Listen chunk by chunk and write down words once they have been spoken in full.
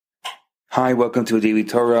Hi, welcome to a Daily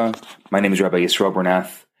Torah. My name is Rabbi Yisrael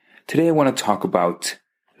Bernath. Today I want to talk about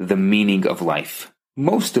the meaning of life.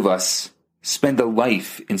 Most of us spend a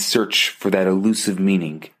life in search for that elusive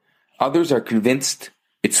meaning. Others are convinced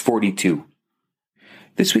it's 42.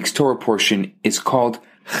 This week's Torah portion is called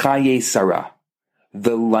Chayei Sara,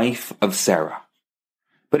 the life of Sarah.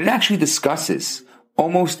 But it actually discusses,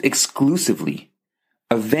 almost exclusively,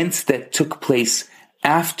 events that took place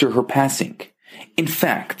after her passing. In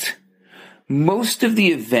fact, most of the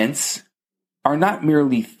events are not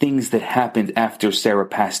merely things that happened after Sarah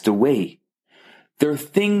passed away. They're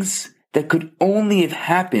things that could only have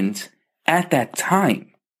happened at that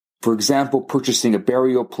time. For example, purchasing a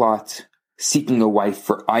burial plot, seeking a wife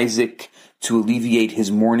for Isaac to alleviate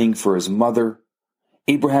his mourning for his mother,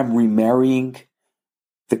 Abraham remarrying.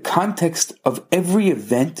 The context of every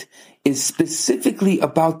event is specifically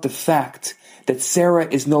about the fact that Sarah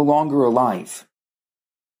is no longer alive.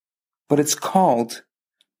 But it's called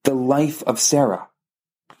the life of Sarah.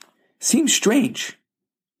 Seems strange.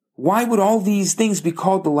 Why would all these things be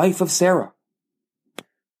called the life of Sarah?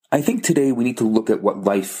 I think today we need to look at what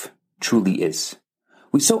life truly is.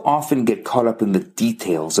 We so often get caught up in the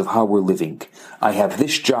details of how we're living. I have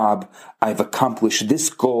this job, I've accomplished this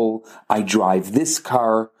goal, I drive this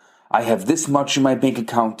car, I have this much in my bank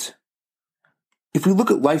account. If we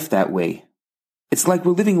look at life that way, it's like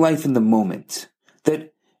we're living life in the moment, that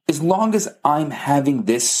as long as I'm having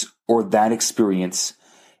this or that experience,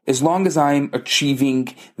 as long as I'm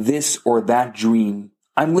achieving this or that dream,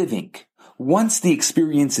 I'm living. Once the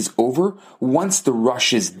experience is over, once the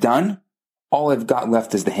rush is done, all I've got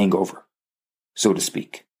left is the hangover, so to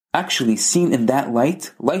speak. Actually, seen in that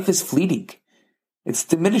light, life is fleeting. It's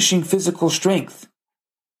diminishing physical strength.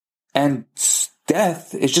 And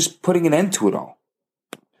death is just putting an end to it all.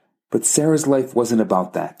 But Sarah's life wasn't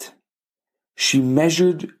about that. She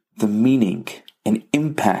measured the meaning and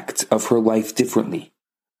impact of her life differently.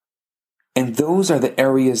 And those are the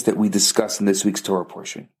areas that we discuss in this week's Torah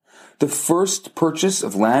portion. The first purchase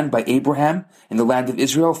of land by Abraham in the land of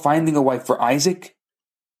Israel, finding a wife for Isaac.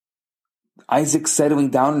 Isaac settling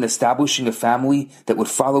down and establishing a family that would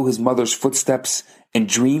follow his mother's footsteps and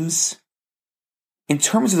dreams. In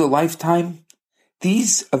terms of the lifetime,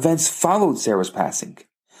 these events followed Sarah's passing,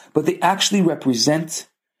 but they actually represent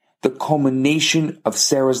the culmination of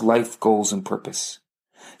Sarah's life goals and purpose.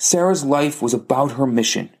 Sarah's life was about her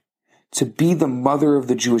mission, to be the mother of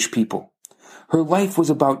the Jewish people. Her life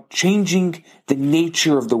was about changing the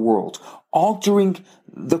nature of the world, altering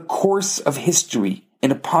the course of history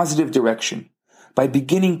in a positive direction by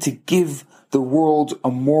beginning to give the world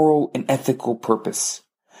a moral and ethical purpose.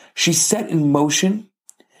 She set in motion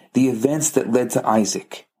the events that led to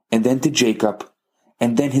Isaac, and then to Jacob,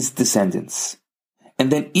 and then his descendants, and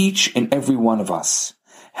then each and every one of us,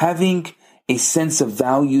 having a sense of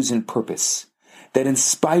values and purpose that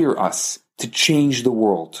inspire us to change the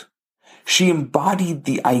world. She embodied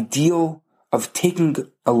the ideal of taking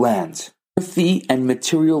a land, earthy and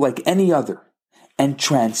material like any other, and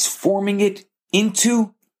transforming it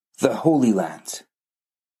into the Holy Land.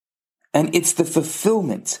 And it's the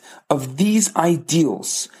fulfillment of these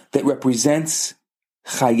ideals that represents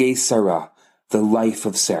Chayei Sara, the life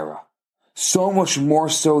of Sarah. So much more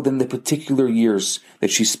so than the particular years that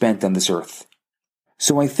she spent on this earth.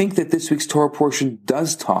 So I think that this week's Torah portion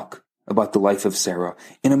does talk about the life of Sarah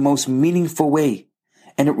in a most meaningful way.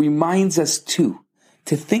 And it reminds us too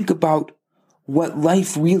to think about what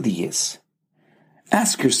life really is.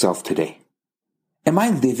 Ask yourself today, am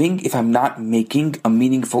I living if I'm not making a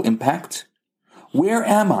meaningful impact? Where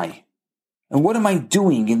am I? And what am I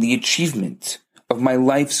doing in the achievement of my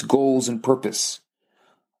life's goals and purpose?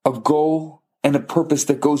 A goal and a purpose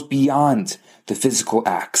that goes beyond the physical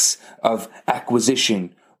acts of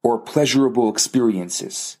acquisition or pleasurable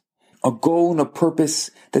experiences. A goal and a purpose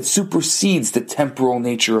that supersedes the temporal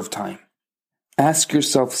nature of time. Ask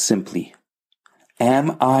yourself simply,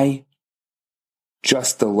 am I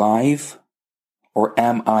just alive or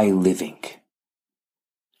am I living?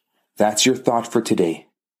 That's your thought for today.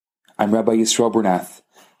 I'm Rabbi Yisrael Bernath.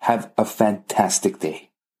 Have a fantastic day.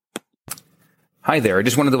 Hi there. I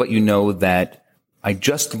just wanted to let you know that I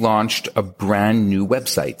just launched a brand new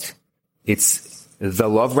website. It's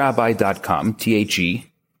theloverabbi.com,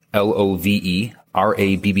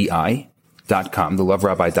 TheLoverabbi.com,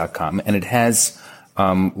 theloverabbi.com, and it has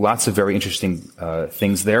lots of very interesting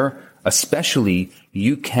things there. Especially,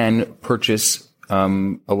 you can purchase a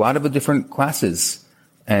lot of the different classes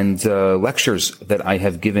and lectures that I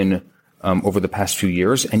have given over the past few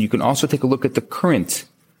years, and you can also take a look at the current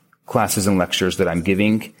classes and lectures that I'm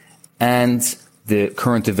giving and the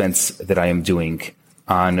current events that I am doing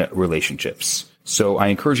on relationships. So I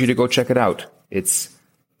encourage you to go check it out. It's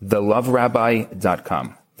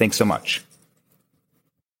theloverabbi.com. Thanks so much.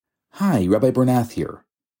 Hi, Rabbi Bernath here.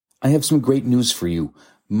 I have some great news for you.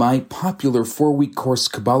 My popular 4-week course,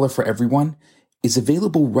 Kabbalah for Everyone, is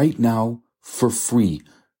available right now for free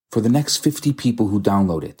for the next 50 people who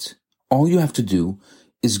download it. All you have to do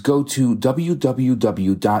is go to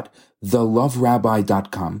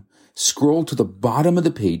www.theloverabbi.com, scroll to the bottom of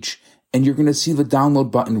the page, and you're going to see the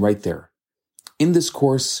download button right there. In this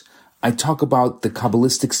course, I talk about the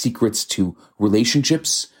Kabbalistic secrets to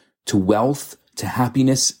relationships, to wealth, to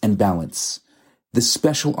happiness, and balance. This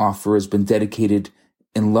special offer has been dedicated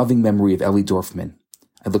in loving memory of Ellie Dorfman.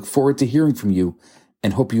 I look forward to hearing from you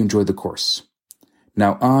and hope you enjoy the course.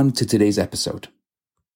 Now on to today's episode.